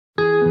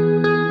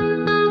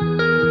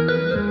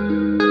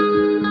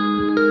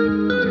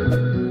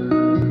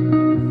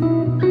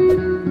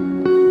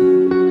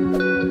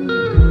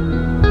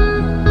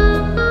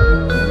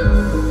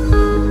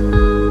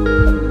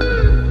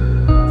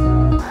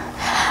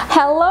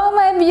Hello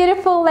my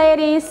beautiful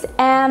ladies,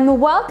 and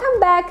welcome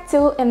back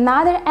to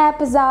another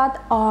episode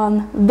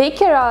on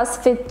Vicky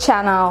Fit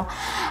channel.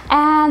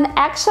 And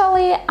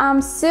actually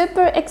I'm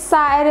super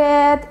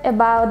excited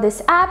about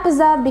this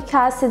episode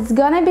because it's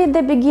gonna be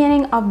the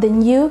beginning of the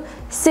new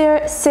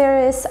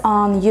series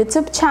on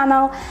YouTube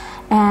channel,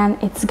 and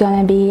it's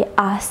gonna be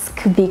Ask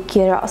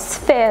Vicky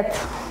Fit,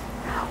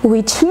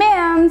 which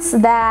means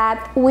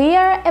that we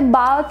are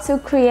about to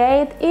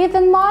create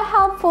even more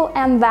helpful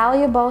and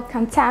valuable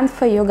content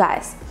for you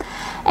guys.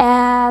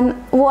 And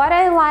what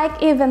I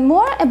like even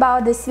more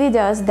about this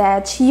video is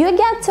that you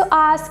get to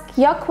ask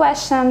your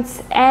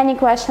questions, any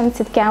questions.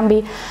 It can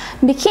be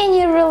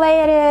bikini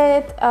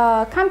related,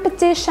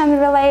 competition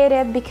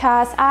related,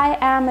 because I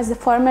am, as a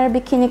former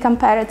bikini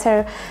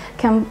competitor,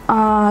 can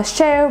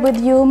share with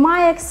you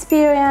my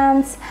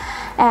experience.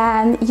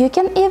 And you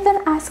can even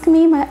ask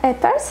me my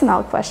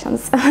personal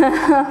questions.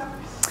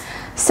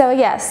 So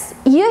yes,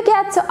 you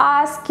get to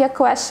ask your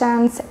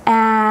questions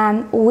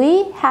and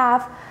we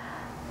have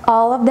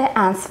all of the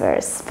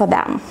answers for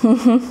them.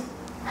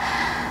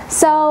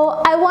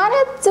 So I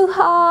wanted to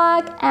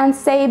hug and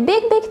say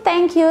big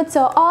thank you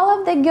to all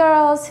of the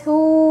girls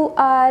who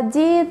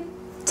did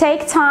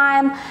take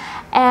time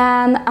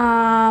and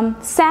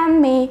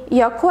send me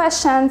your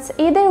questions,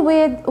 either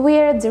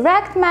with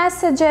direct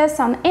messages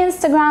on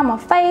Instagram or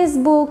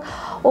Facebook,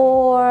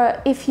 or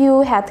if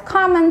you had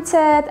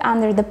commented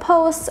under the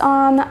posts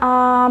on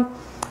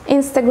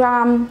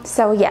Instagram.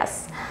 So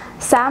yes,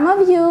 some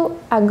of you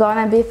are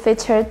gonna be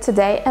featured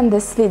today in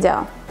this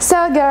video.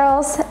 So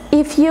girls,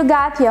 if you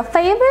got your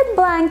favorite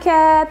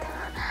blanket,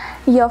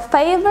 your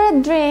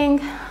favorite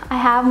drink, I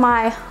have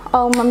my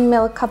almond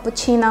milk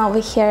cappuccino over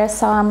here,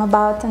 so I'm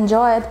about to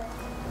enjoy it.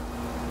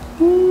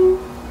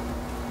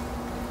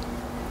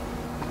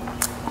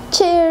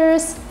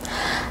 Cheers!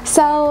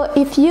 So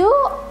if you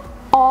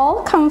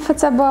all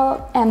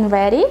comfortable and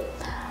ready,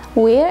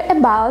 we're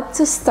about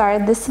to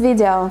start this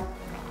video.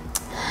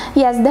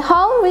 Yes, the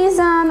whole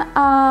reason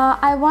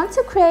I want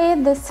to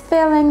create this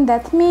feeling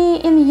that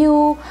me and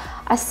you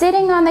are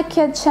sitting on the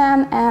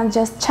kitchen and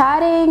just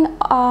chatting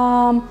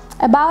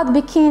about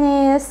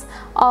bikinis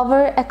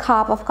over a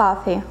cup of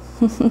coffee.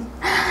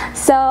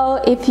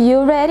 So if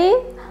you're ready,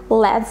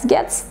 let's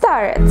get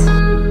started.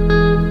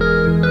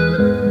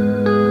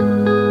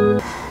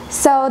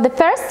 So the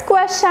first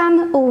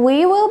question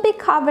we will be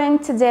covering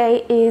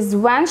today is,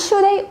 when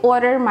should I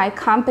order my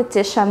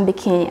competition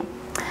bikini?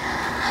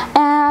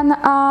 And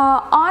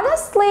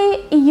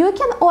honestly, you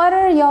can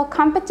order your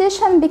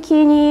competition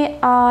bikini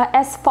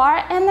as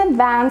far in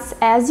advance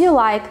as you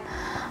like.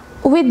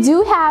 We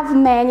do have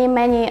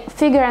many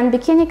figure and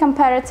bikini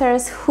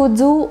competitors who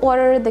do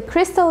order the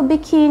crystal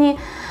bikini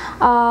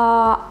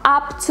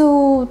up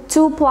to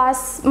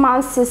 2+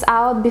 months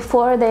out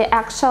before the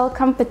actual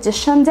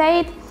competition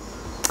date.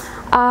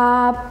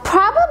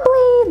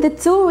 Probably the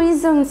two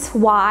reasons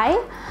why.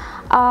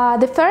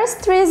 The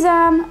first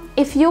reason,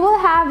 if you will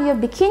have your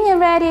bikini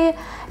ready,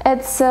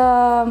 it's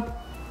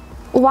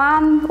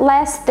one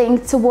less thing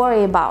to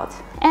worry about.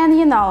 And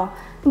you know,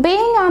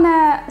 being on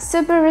a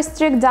super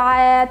strict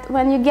diet,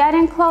 when you're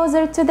getting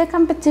closer to the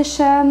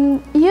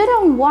competition, you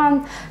don't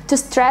want to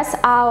stress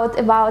out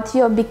about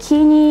your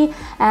bikini,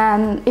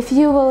 and if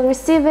you will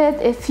receive it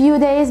a few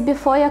days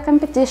before your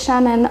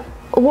competition, and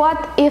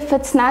what if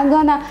it's not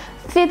gonna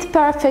fit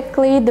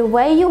perfectly the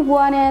way you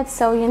want it,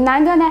 so you're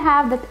not gonna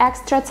have that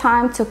extra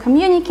time to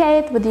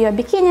communicate with your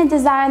bikini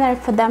designer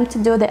for them to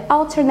do the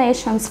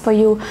alternations for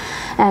you,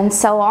 and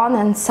so on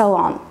and so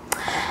on.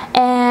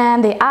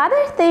 And the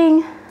other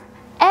thing,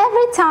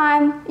 every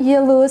time you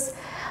lose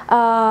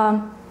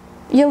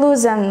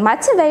in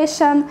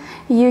motivation,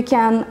 you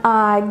can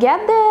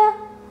get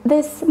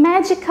this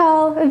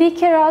magical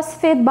Vicky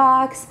Fit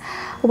box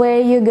where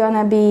you're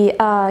gonna be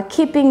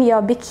keeping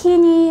your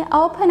bikini,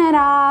 open it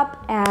up,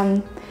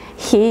 and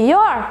here you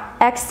are,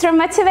 extra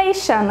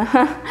motivation.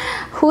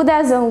 Who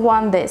doesn't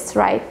want this,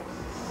 right?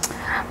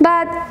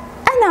 But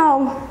I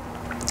know,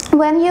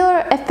 when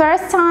you're a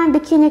first-time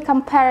bikini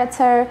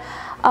competitor,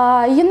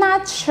 you're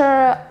not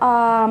sure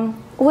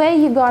where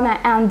you're gonna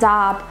end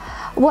up,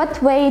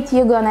 what weight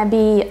you're gonna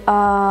be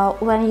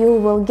when you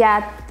will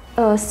get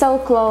so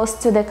close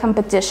to the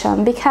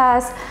competition.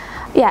 Because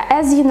yeah,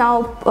 as you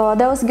know,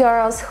 those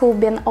girls who've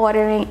been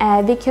ordering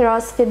Vicky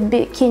Fit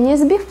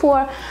bikinis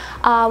before,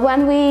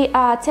 when we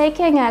are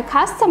taking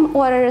custom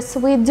orders,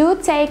 we do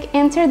take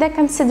into the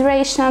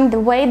consideration the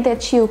weight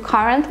that you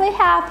currently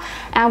have,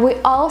 and we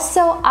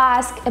also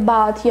ask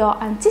about your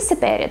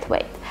anticipated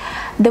weight,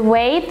 the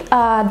weight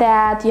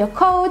that your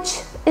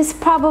coach is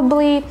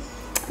probably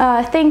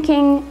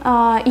thinking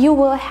you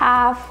will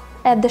have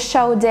at the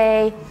show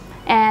day,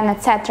 and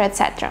etc,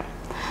 etc.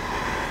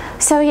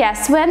 So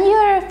yes, when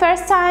you're a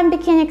first-time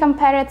bikini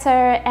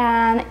competitor,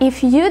 and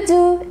if you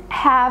do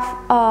have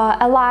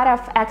a lot of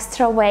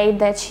extra weight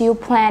that you're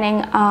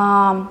planning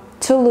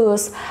to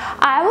lose,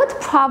 I would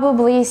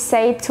probably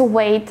say to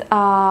wait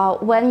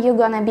when you're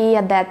gonna be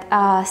at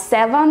that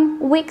 7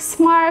 weeks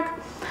mark.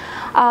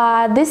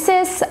 This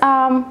is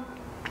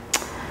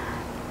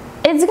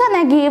it's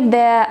gonna give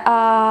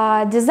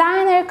the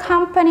designer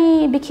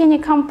company,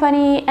 bikini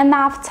company,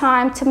 enough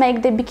time to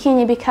make the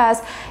bikini,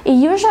 because it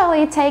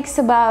usually takes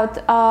about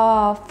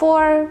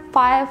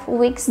 4-5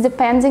 weeks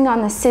depending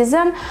on the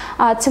season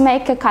to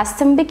make a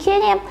custom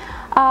bikini.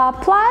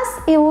 Plus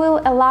it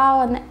will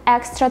allow an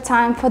extra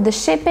time for the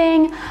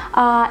shipping.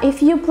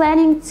 If you're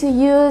planning to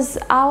use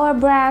our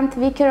brand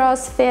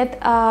BIKINIS Fit,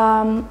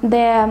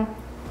 the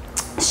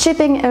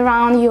shipping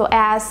around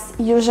US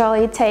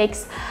usually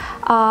takes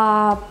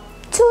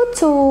 2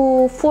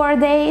 to 4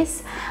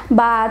 days,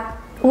 but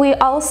we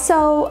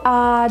also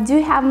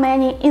do have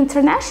many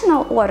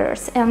international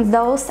orders, and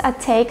those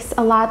takes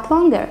a lot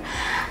longer.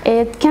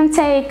 It can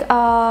take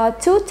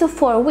 2 to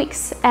 4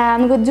 weeks,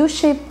 and we do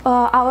ship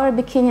our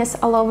bikinis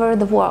all over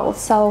the world.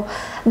 So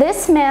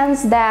this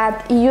means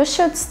that you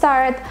should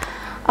start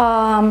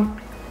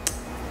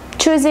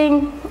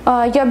choosing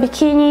your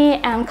bikini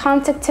and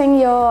contacting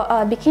your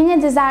bikini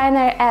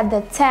designer at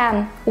the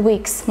 10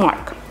 weeks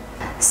mark.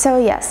 So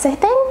yes, I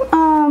think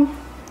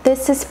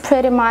this is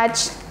pretty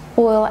much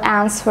will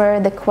answer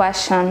the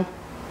question.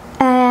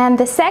 And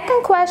the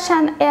second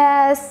question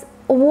is,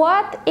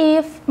 what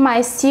if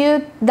my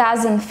suit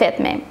doesn't fit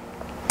me?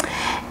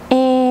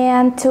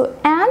 And to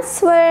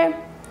answer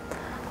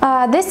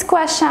this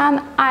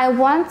question, I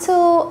want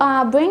to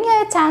bring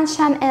your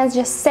attention and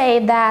just say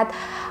that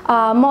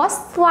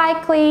most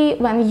likely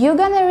when you're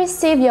gonna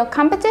receive your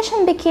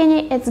competition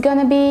bikini, it's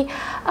gonna be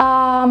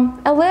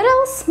a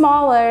little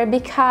smaller,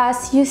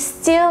 because you're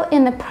still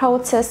in the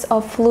process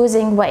of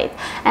losing weight.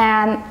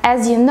 And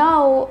as you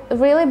know,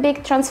 really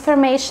big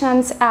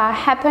transformations are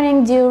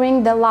happening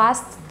during the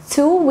last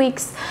 2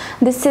 weeks.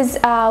 This is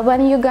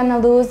when you're gonna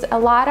lose a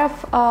lot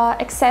of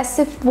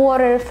excessive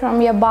water from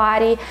your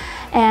body,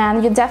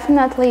 and you're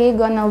definitely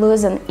gonna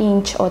lose an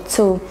inch or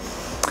 2.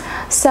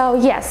 So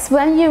yes,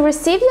 when you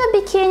receive your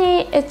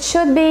bikini, it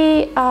should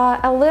be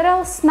a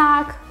little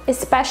snug,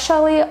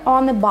 especially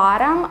on the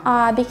bottom,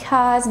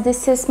 because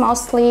this is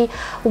mostly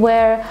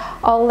where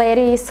all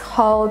ladies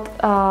hold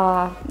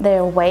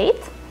their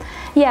weight.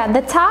 Yeah,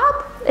 the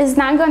top is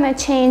not gonna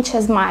change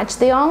as much.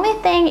 The only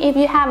thing, if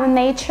you have a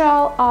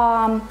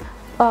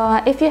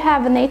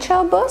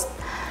natural boost,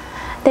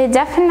 they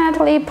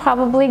definitely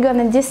probably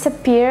gonna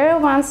disappear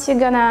once you're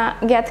gonna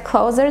get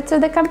closer to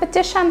the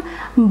competition.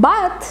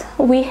 But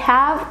we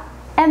have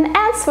an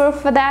answer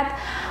for that.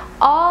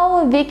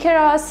 All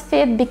BIKINIS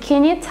Fit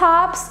bikini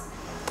tops,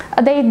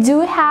 they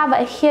do have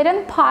a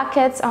hidden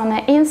pockets on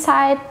the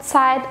inside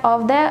side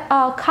of the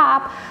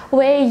cup,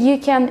 where you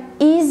can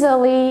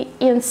easily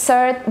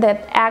insert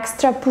that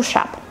extra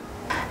push-up.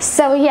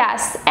 So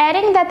yes,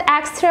 adding that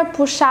extra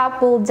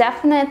push-up will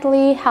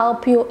definitely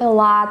help you a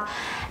lot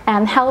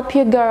and help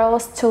you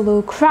girls to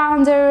look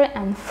rounder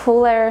and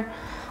fuller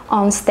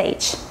on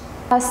stage.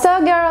 So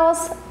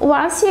girls,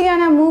 once you're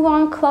gonna move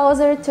on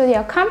closer to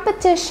your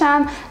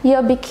competition,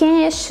 your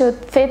bikini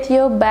should fit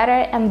you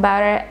better and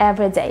better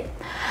every day.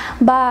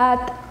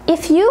 But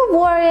if you're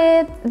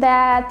worried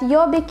that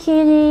your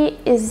bikini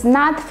is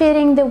not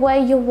fitting the way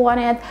you want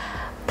it,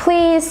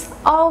 please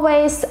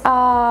always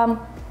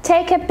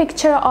take a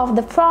picture of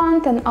the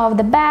front and of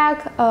the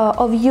back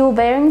of you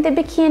wearing the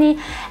bikini,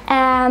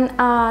 and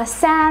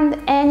send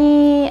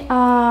any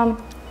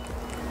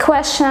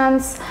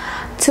questions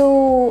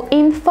to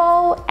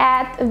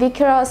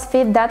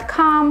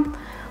info@bikinisfit.com.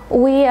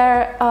 We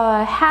are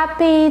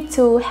happy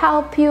to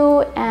help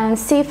you and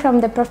see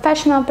from the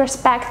professional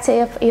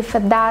perspective if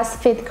it does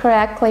fit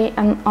correctly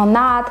or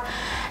not.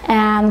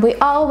 And we're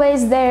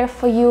always there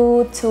for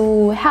you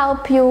to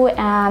help you,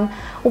 and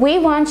we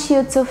want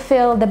you to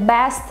feel the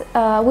best.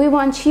 We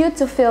want you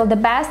to feel the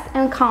best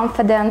and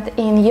confident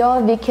in your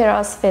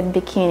BIKINIS Fit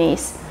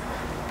bikinis.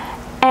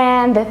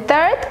 And the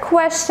third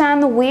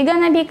question we're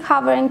gonna be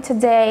covering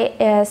today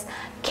is,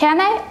 can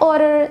I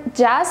order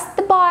just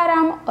the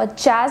bottom or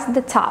just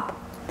the top?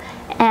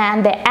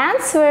 And the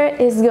answer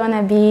is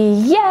gonna be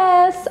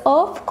yes,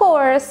 of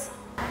course.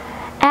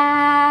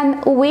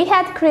 And we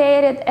had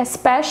created a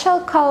special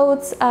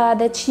codes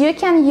that you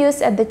can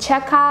use at the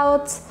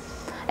checkout,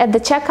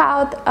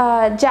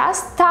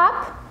 just top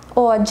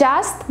or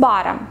just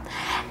bottom,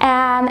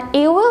 and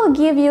it will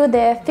give you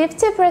the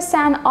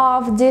 50%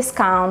 off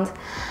discount.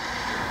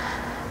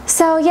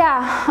 So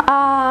yeah,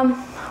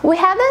 we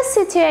have these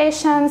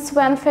situations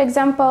when, for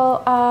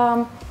example,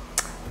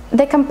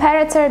 the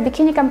competitor,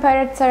 bikini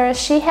competitor,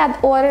 she had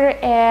ordered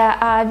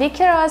a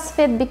BIKINIS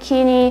Fit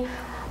bikini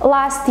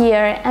last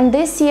year, and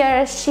this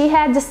year she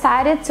had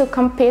decided to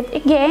compete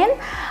again,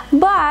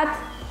 but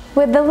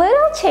with a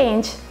little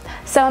change.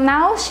 So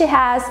now she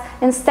has,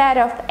 instead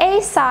of A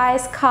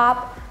size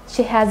cup,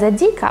 she has a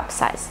D cup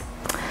size.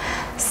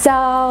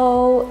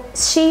 So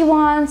she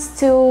wants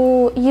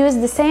to use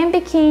the same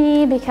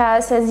bikini,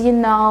 because as you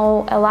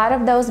know, a lot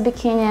of those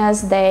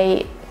bikinis,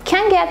 they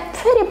can get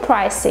pretty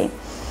pricey.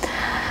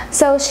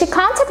 So she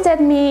contacted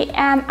me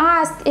and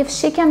asked if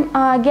she can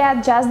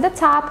get just the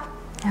top,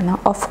 and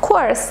of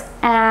course,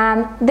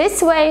 and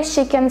this way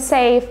she can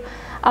save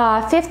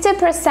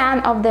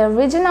 50% of the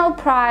original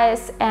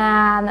price,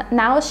 and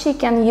now she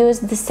can use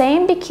the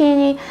same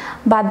bikini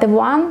but the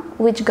one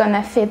which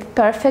gonna fit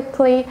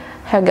perfectly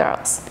her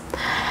girls.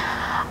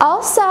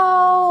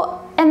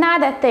 Also,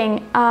 another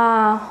thing,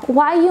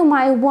 why you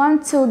might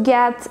want to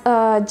get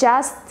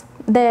just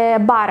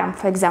the bottom,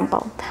 for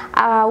example.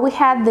 We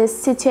had these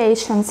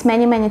situations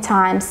many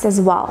times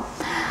as well.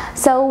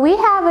 So we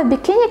have a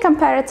bikini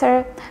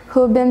competitor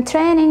who been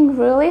training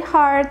really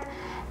hard,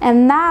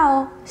 and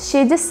now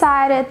she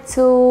decided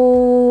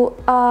to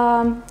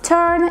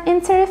turn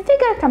into a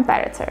figure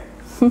competitor.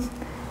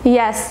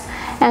 Yes,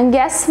 and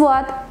guess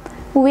what?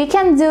 We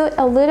can do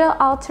a little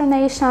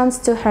alternations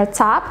to her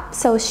top.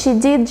 So she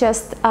did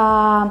just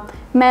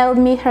mailed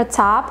me her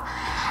top,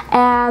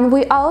 and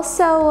we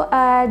also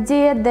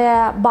did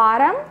the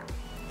bottom,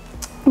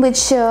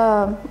 which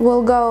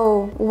will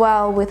go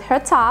well with her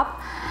top.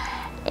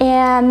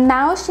 And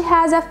now she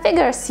has a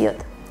figure suit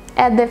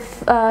at the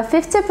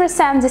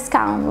 50%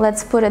 discount,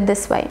 let's put it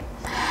this way.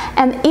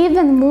 And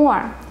even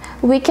more,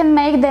 we can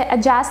make the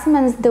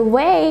adjustments the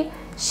way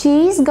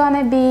she's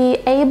gonna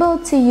be able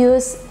to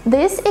use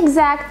this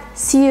exact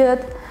suit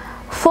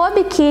for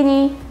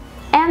bikini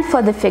and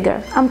for the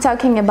figure. I'm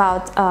talking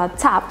about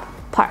top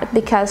part,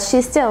 because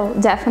she still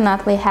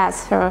definitely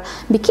has her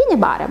bikini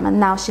bottom, and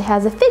now she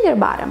has a figure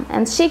bottom,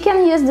 and she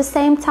can use the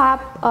same top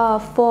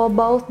for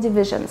both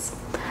divisions.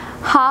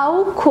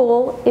 How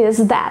cool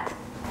is that?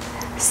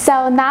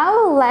 So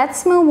now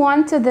let's move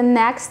on to the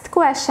next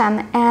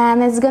question,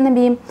 and it's gonna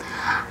be,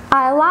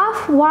 I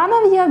love one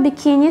of your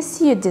bikini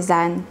suit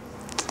design.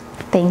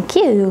 Thank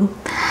you.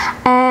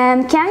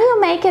 And can you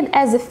make it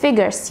as a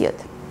figure suit?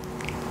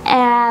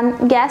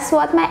 And guess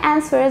what my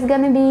answer is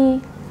gonna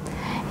be?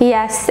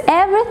 Yes,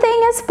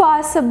 everything is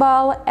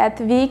possible at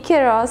Vicky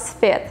Rose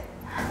Fit.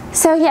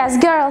 So yes,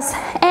 girls,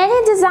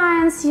 any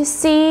designs you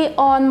see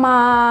on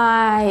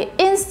my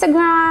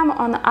Instagram,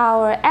 on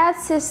our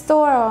Etsy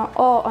store,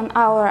 or on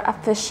our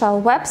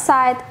official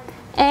website,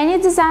 any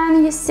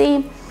design you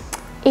see,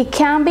 it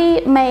can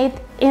be made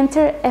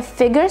into a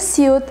figure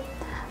suit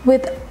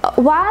with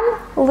one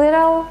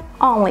little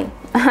only.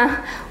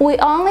 We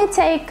only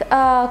take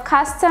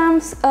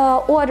customs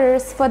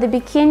orders for the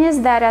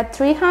bikinis that are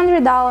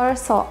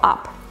 $300 or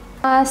up.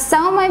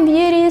 So my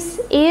beauties,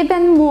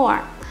 even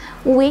more.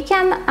 We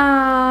can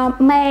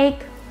make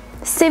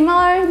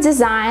similar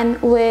design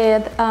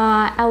with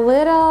a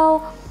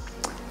little,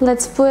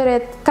 let's put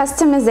it,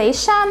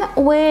 customization,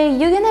 where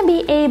you're gonna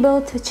be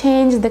able to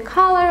change the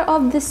color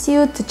of the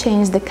suit, to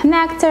change the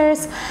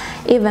connectors,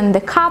 even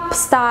the cup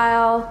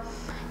style,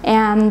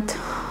 and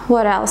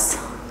what else?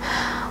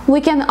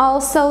 We can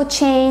also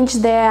change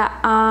the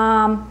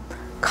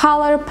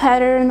color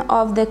pattern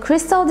of the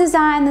crystal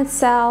design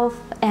itself,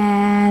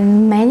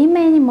 and many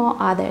more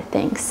other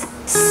things.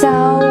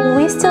 So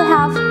we still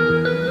have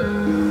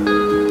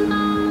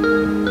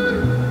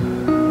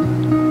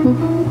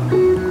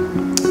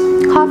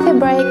coffee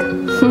break.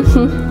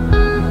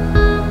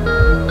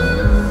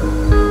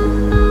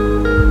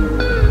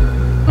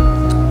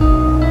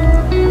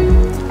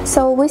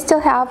 So we still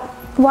have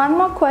one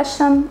more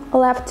question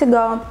left to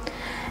go,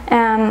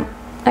 and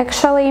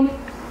actually,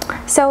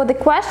 so the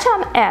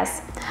question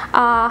is,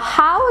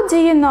 how do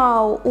you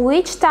know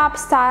which top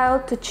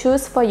style to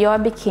choose for your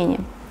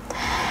bikini?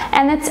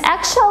 And it's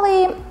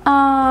actually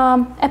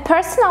a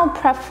personal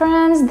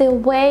preference, the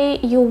way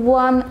you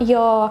want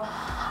your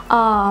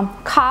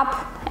cup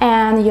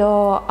and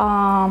your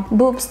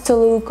boobs to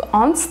look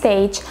on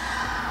stage.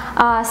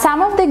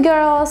 Some of the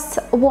girls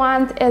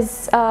want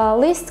as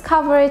least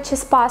coverage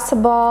as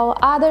possible.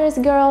 Others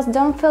girls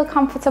don't feel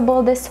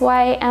comfortable this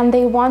way, and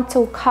they want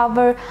to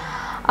cover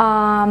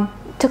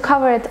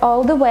it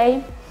all the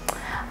way.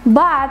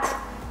 But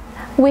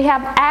we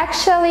have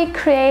actually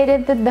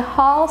created the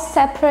whole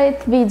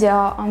separate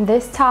video on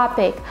this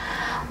topic,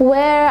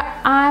 where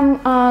I'm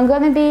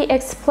gonna be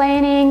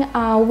explaining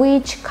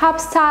which cup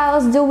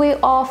styles do we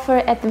offer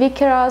at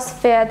Vicky Rose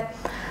Fit.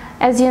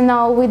 As you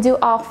know, we do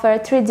offer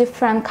 3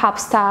 different cup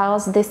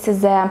styles. This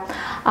is a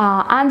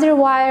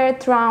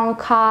underwired round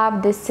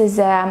cup, this is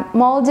a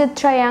molded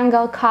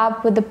triangle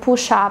cup with the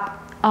push-up.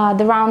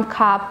 The round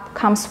cup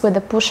comes with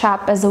a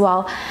push-up as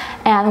well,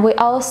 and we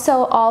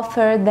also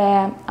offer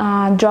the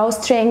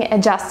drawstring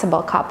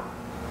adjustable cup.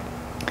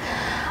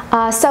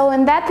 So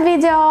in that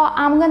video,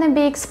 I'm gonna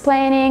be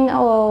explaining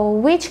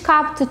which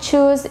cup to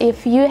choose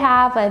if you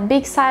have a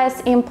big size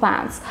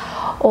implants,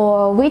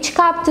 or which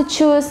cup to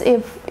choose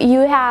if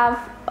you have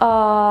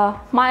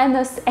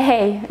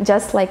 -A,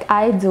 just like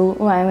I do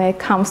when it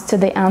comes to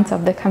the end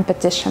of the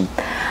competition.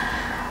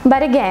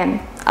 But again,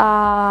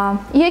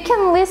 you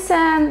can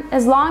listen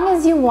as long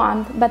as you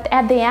want, but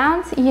at the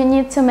end you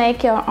need to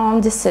make your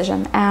own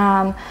decision.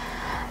 And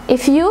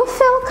if you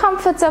feel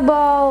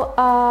comfortable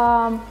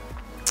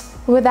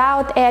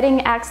without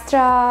adding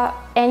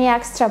any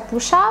extra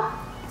push-up,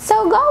 so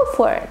go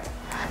for it.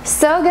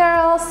 So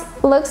girls,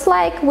 looks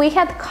like we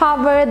had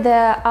covered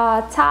the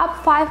top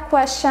 5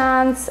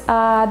 questions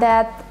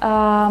that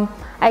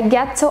I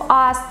get to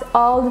ask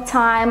all the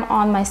time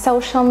on my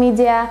social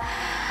media.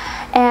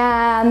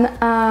 And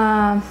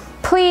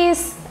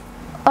please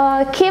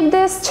keep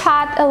this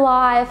chat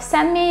alive,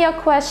 send me your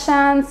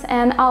questions,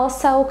 and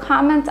also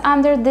comment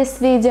under this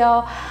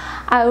video.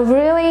 I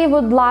really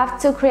would love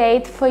to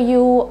create for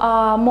you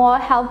more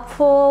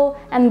helpful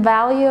and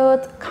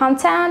valued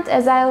content.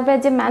 As I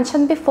already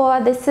mentioned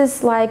before, this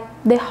is like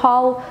the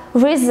whole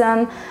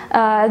reason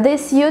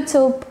this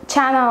YouTube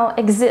channel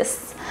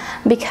exists.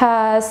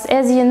 Because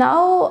as you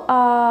know,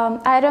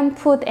 I don't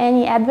put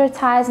any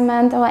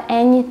advertisement or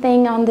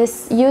anything on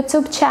this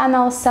YouTube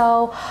channel,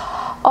 so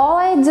all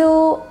I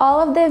do, all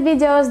of the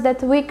videos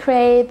that we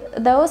create,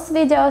 those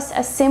videos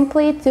are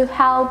simply to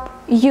help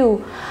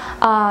you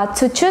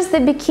to choose the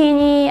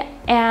bikini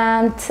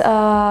and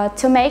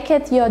to make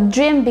it your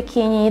dream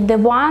bikini, the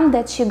one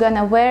that you're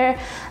gonna wear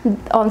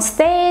on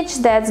stage,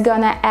 that's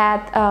gonna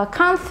add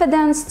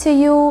confidence to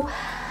you.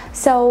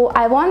 So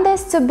I want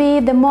this to be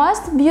the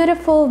most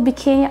beautiful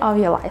bikini of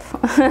your life.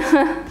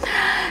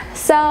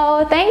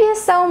 So thank you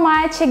so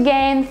much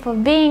again for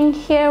being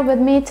here with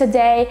me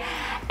today.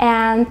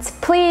 And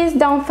please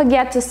don't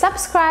forget to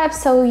subscribe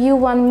so you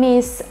won't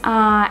miss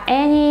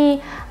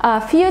any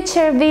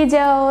future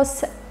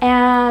videos.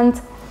 And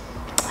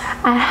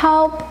I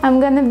hope I'm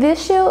gonna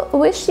wish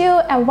you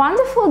a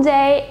wonderful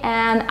day,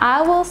 and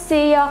I will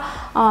see you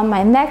on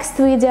my next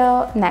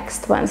video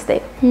next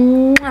Wednesday.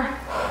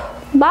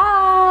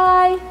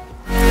 Bye!